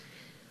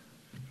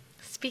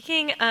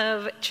Speaking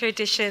of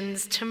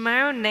traditions,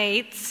 tomorrow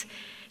night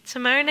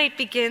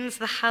begins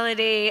the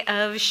holiday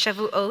of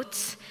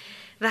Shavuot,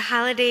 the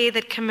holiday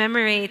that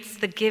commemorates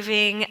the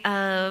giving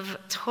of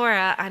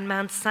Torah on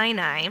Mount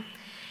Sinai.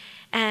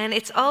 And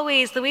it's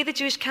always, the way the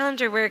Jewish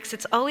calendar works,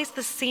 it's always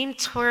the same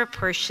Torah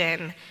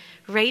portion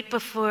right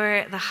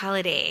before the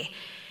holiday.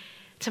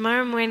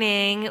 Tomorrow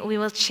morning, we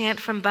will chant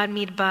from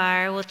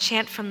Bamidbar. We'll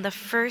chant from the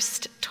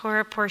first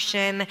Torah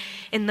portion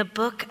in the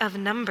book of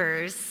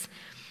Numbers.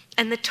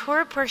 And the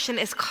Torah portion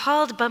is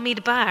called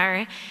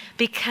Bamidbar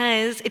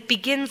because it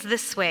begins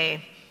this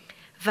way.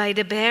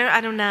 Vaydaber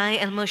Adonai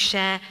el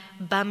Moshe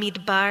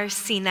Bamidbar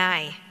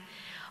Sinai.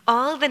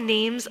 All the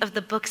names of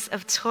the books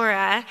of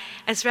Torah,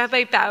 as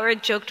Rabbi Bauer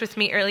joked with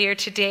me earlier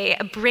today,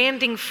 a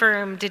branding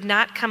firm did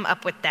not come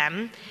up with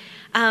them.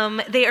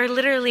 They are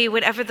literally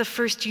whatever the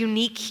first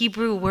unique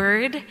Hebrew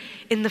word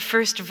in the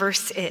first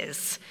verse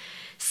is.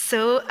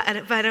 So,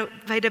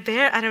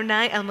 Vaydaber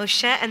Adonai el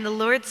Moshe, and the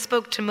Lord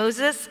spoke to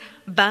Moses,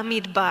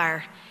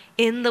 Bamidbar,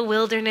 in the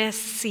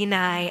wilderness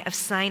Sinai of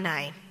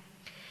Sinai.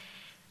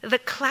 The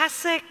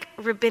classic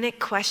rabbinic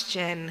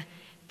question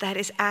that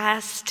is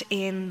asked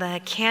in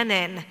the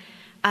canon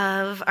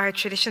of our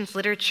traditions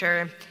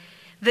literature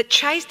that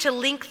tries to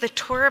link the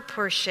Torah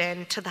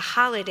portion to the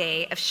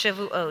holiday of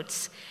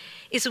Shavuot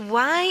is,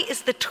 why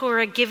is the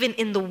Torah given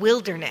in the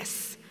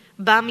wilderness,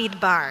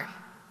 Bamidbar?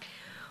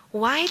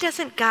 Why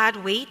doesn't God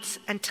wait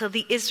until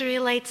the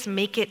Israelites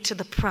make it to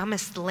the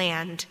promised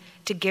land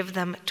to give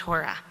them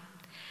Torah?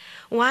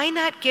 Why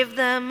not give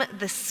them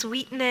the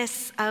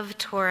sweetness of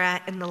Torah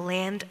in the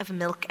land of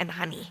milk and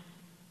honey?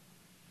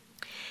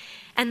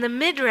 And the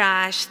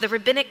Midrash, the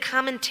rabbinic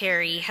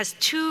commentary, has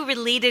two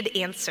related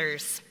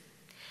answers.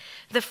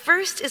 The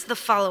first is the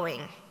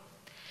following.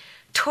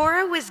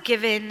 Torah was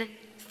given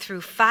through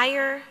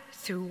fire,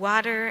 through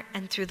water,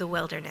 and through the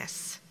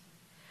wilderness.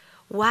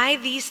 Why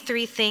these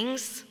three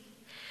things?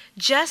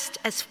 Just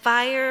as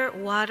fire,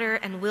 water,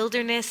 and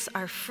wilderness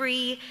are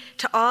free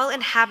to all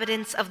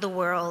inhabitants of the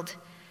world,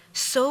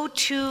 so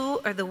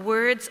too are the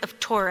words of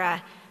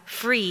Torah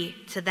free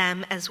to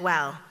them as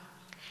well.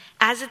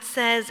 As it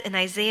says in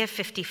Isaiah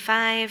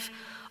 55,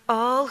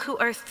 all who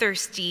are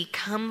thirsty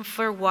come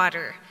for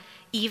water,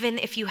 even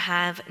if you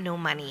have no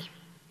money.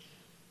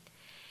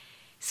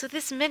 So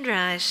this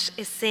Midrash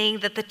is saying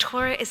that the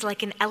Torah is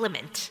like an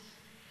element.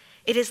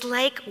 It is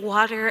like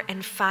water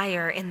and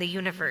fire in the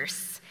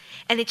universe,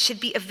 and it should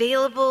be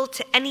available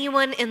to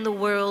anyone in the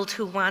world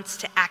who wants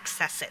to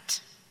access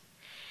it.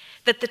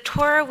 That the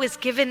Torah was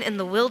given in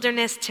the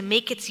wilderness to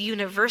make its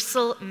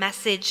universal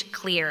message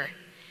clear.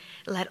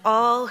 Let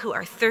all who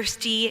are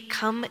thirsty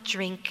come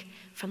drink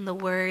from the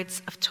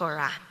words of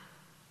Torah.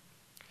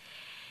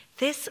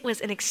 This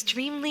was an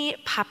extremely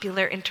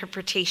popular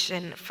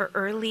interpretation for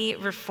early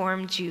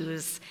Reform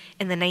Jews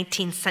in the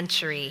 19th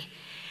century.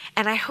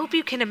 And I hope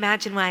you can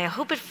imagine why. I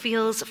hope it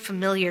feels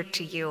familiar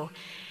to you,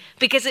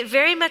 because it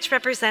very much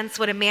represents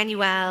what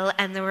Emmanuel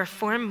and the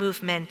Reform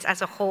movement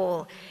as a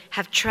whole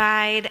have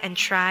tried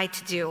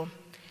to do.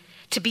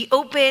 To be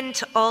open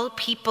to all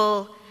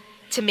people,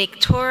 to make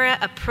Torah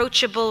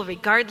approachable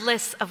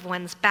regardless of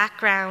one's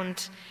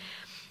background.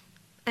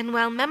 And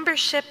while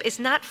membership is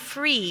not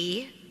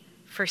free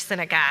for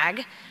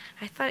synagogue,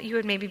 I thought you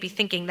would maybe be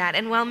thinking that.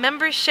 And while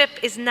membership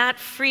is not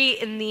free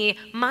in the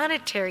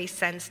monetary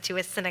sense to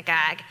a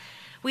synagogue,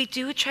 we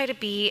do try to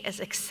be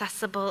as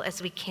accessible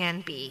as we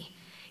can be.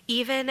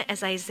 Even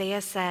as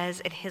Isaiah says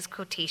in his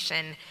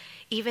quotation,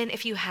 even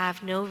if you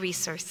have no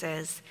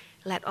resources,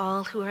 let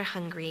all who are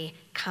hungry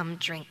come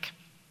drink.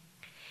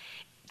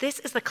 This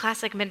is the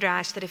classic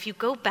Midrash that if you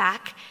go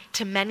back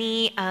to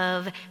many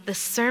of the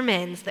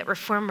sermons that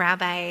Reform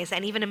rabbis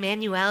and even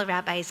Emmanuel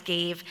rabbis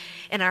gave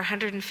in our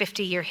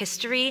 150-year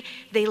history,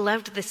 they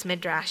loved this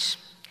Midrash.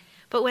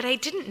 But what I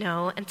didn't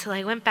know until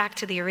I went back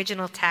to the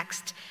original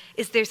text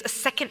is there's a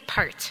second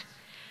part.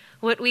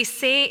 What we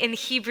say in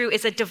Hebrew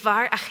is a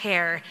davar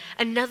acher,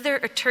 another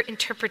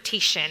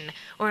interpretation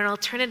or an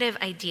alternative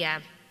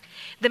idea.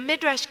 The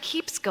Midrash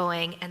keeps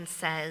going and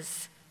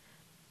says,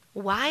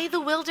 why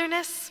the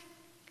wilderness?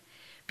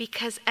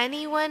 Because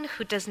anyone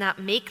who does not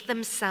make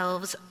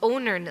themselves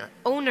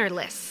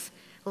ownerless,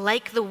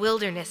 like the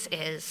wilderness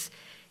is,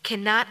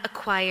 cannot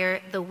acquire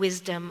the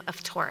wisdom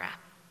of Torah.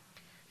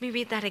 Let me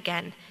read that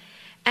again.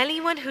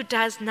 Anyone who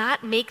does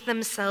not make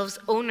themselves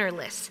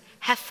ownerless,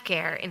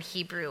 hefker in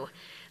Hebrew,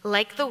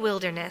 like the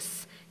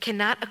wilderness,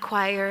 cannot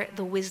acquire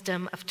the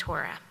wisdom of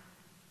Torah.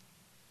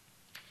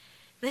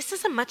 This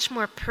is a much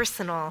more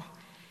personal,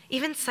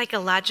 even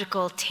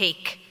psychological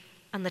take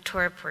on the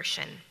Torah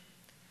portion.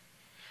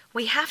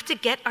 We have to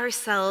get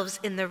ourselves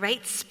in the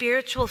right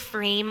spiritual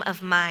frame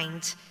of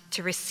mind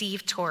to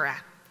receive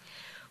Torah.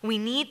 We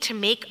need to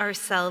make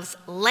ourselves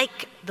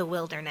like the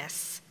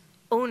wilderness,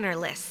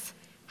 ownerless,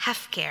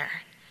 hefker.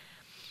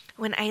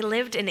 When I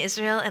lived in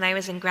Israel and I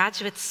was in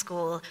graduate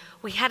school,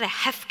 we had a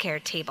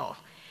hefker table.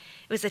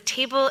 It was a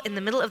table in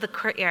the middle of the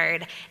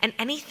courtyard, and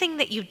anything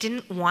that you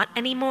didn't want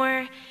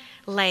anymore,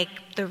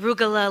 like the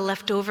rugula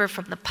left over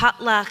from the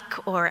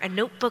potluck, or a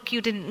notebook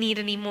you didn't need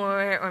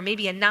anymore, or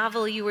maybe a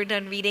novel you were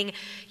done reading,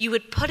 you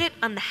would put it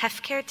on the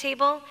hefker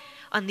table,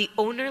 on the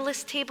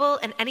ownerless table,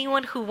 and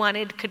anyone who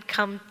wanted could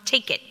come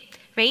take it,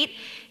 right?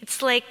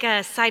 It's like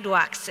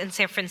sidewalks in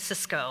San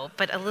Francisco,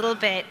 but a little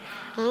bit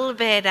more,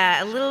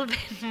 a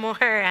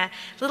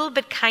little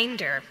bit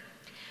kinder.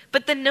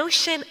 But the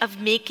notion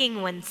of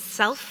making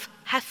oneself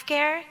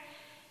hefker,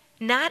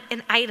 not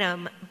an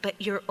item,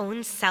 but your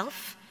own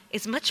self,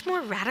 is much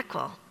more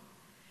radical.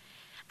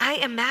 I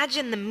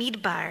imagine the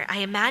Midbar, I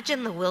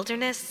imagine the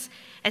wilderness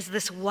as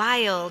this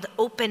wild,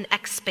 open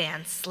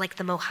expanse like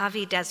the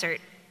Mojave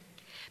Desert,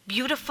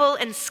 beautiful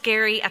and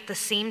scary at the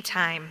same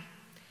time.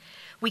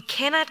 We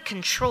cannot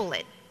control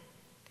it.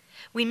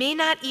 We may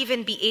not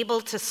even be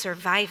able to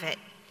survive it,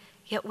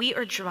 yet we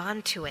are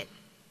drawn to it.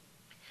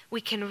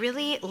 We can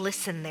really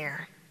listen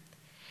there.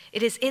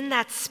 It is in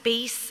that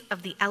space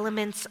of the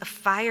elements of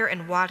fire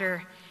and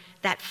water,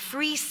 that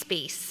free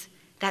space,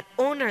 that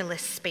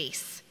ownerless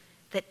space,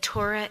 that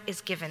Torah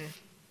is given.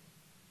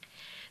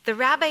 The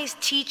rabbis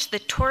teach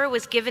that Torah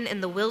was given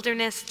in the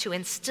wilderness to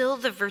instill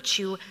the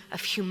virtue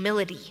of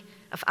humility,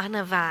 of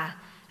anava,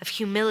 of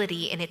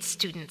humility in its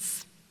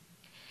students.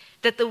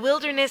 That the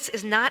wilderness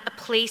is not a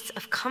place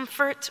of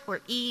comfort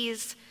or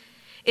ease,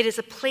 it is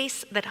a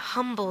place that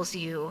humbles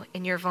you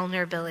in your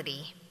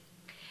vulnerability.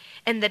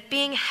 And that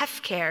being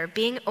hefker,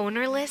 being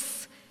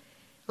ownerless,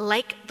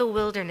 like the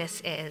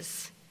wilderness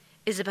is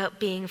about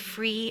being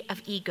free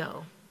of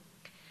ego,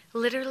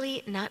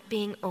 literally not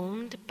being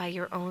owned by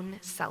your own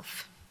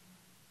self.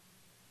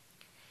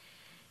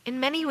 In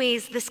many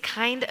ways, this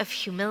kind of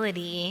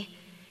humility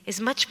is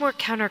much more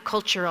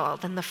countercultural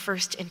than the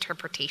first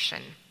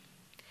interpretation.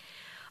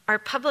 Our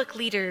public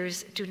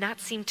leaders do not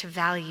seem to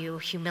value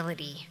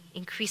humility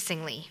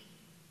increasingly.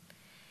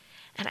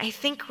 And I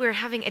think we're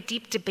having a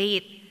deep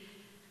debate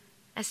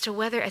as to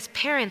whether, as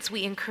parents,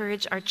 we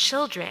encourage our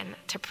children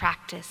to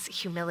practice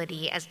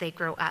humility as they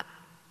grow up.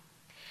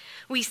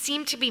 We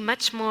seem to be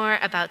much more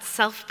about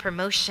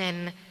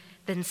self-promotion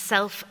than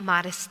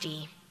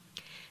self-modesty,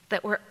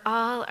 that we're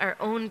all our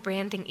own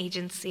branding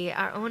agency,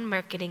 our own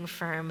marketing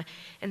firm,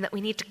 and that we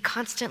need to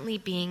constantly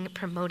being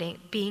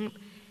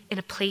in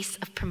a place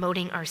of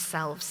promoting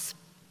ourselves.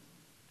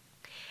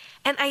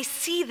 And I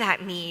see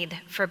that need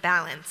for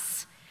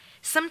balance.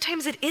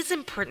 Sometimes it is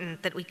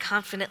important that we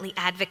confidently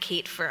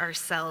advocate for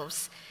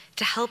ourselves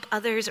to help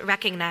others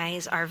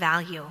recognize our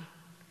value.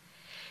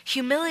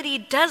 Humility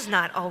does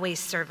not always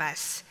serve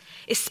us,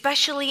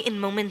 especially in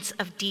moments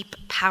of deep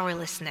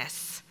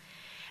powerlessness.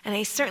 And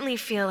I certainly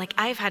feel like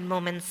I've had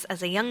moments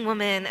as a young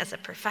woman, as a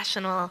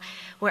professional,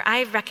 where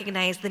I've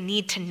recognized the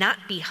need to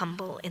not be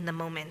humble in the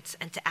moment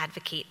and to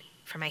advocate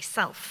for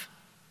myself.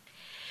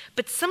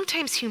 But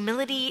sometimes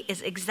humility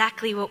is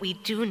exactly what we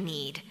do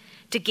need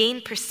to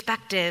gain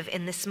perspective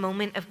in this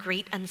moment of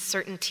great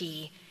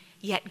uncertainty,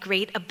 yet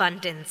great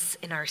abundance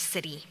in our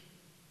city.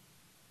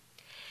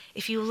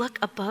 If you look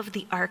above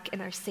the ark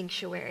in our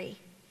sanctuary,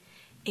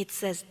 it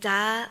says,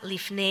 Da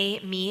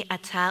lifnei mi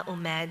ata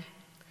umed,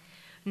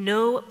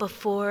 know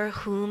before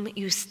whom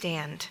you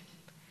stand.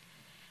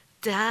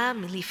 Da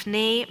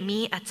lifnei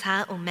mi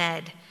ata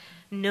umed,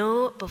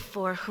 know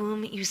before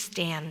whom you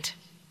stand.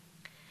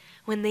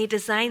 When they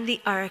designed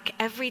the ark,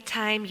 every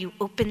time you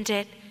opened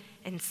it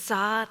and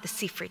saw the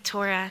Sefer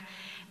Torah,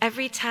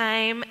 every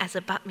time as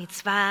a bat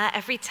mitzvah,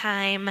 every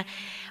time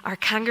our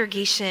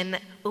congregation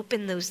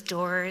opened those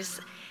doors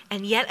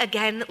and yet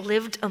again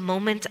lived a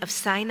moment of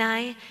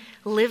Sinai,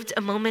 lived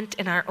a moment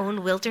in our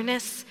own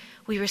wilderness,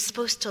 we were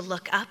supposed to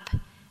look up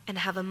and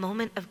have a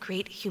moment of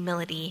great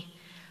humility,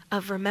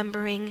 of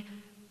remembering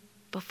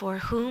before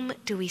whom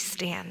do we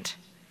stand?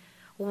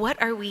 What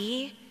are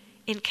we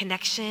in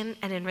connection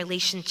and in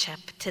relationship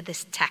to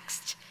this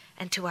text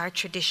and to our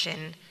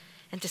tradition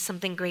and to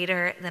something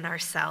greater than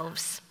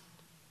ourselves?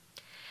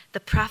 The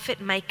prophet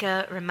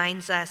Micah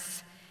reminds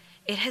us,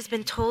 it has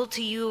been told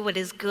to you what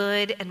is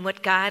good and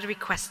what God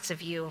requests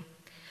of you,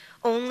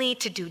 only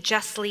to do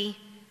justly,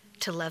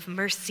 to love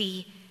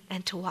mercy,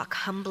 and to walk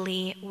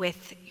humbly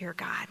with your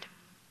God.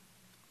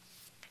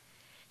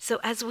 So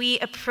as we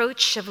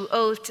approach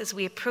Shavuot, as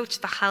we approach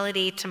the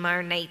holiday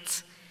tomorrow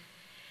night,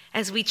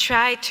 as we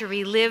try to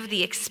relive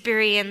the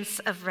experience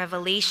of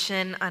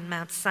revelation on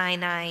Mount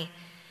Sinai,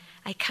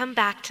 I come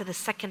back to the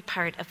second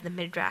part of the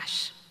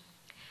Midrash.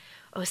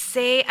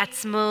 Oseh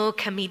atzmo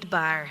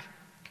kamidbar,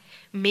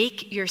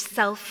 make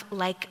yourself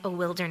like a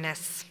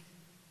wilderness.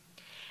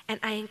 And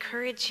I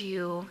encourage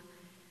you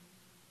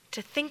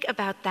to think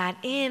about that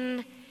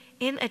in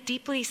a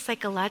deeply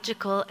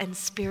psychological and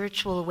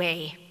spiritual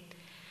way.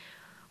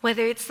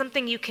 Whether it's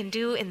something you can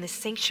do in the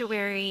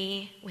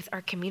sanctuary with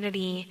our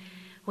community,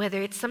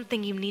 whether it's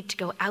something you need to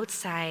go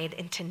outside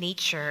into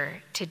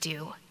nature to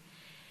do.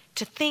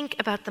 To think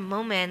about the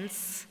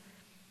moments,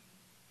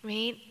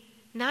 right?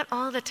 Not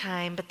all the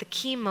time, but the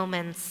key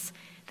moments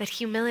that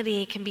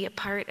humility can be a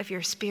part of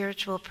your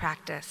spiritual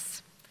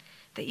practice,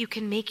 that you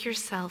can make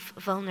yourself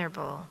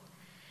vulnerable,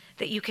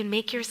 that you can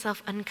make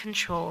yourself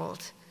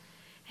uncontrolled,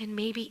 And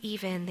maybe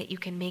even that you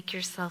can make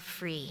yourself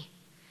free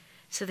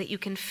so that you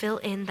can fill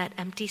in that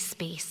empty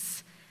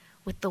space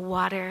with the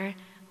water,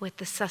 with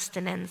the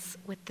sustenance,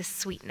 with the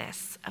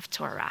sweetness of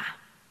Torah.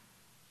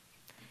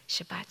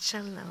 Shabbat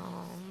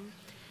Shalom.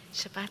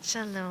 Shabbat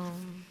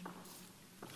Shalom.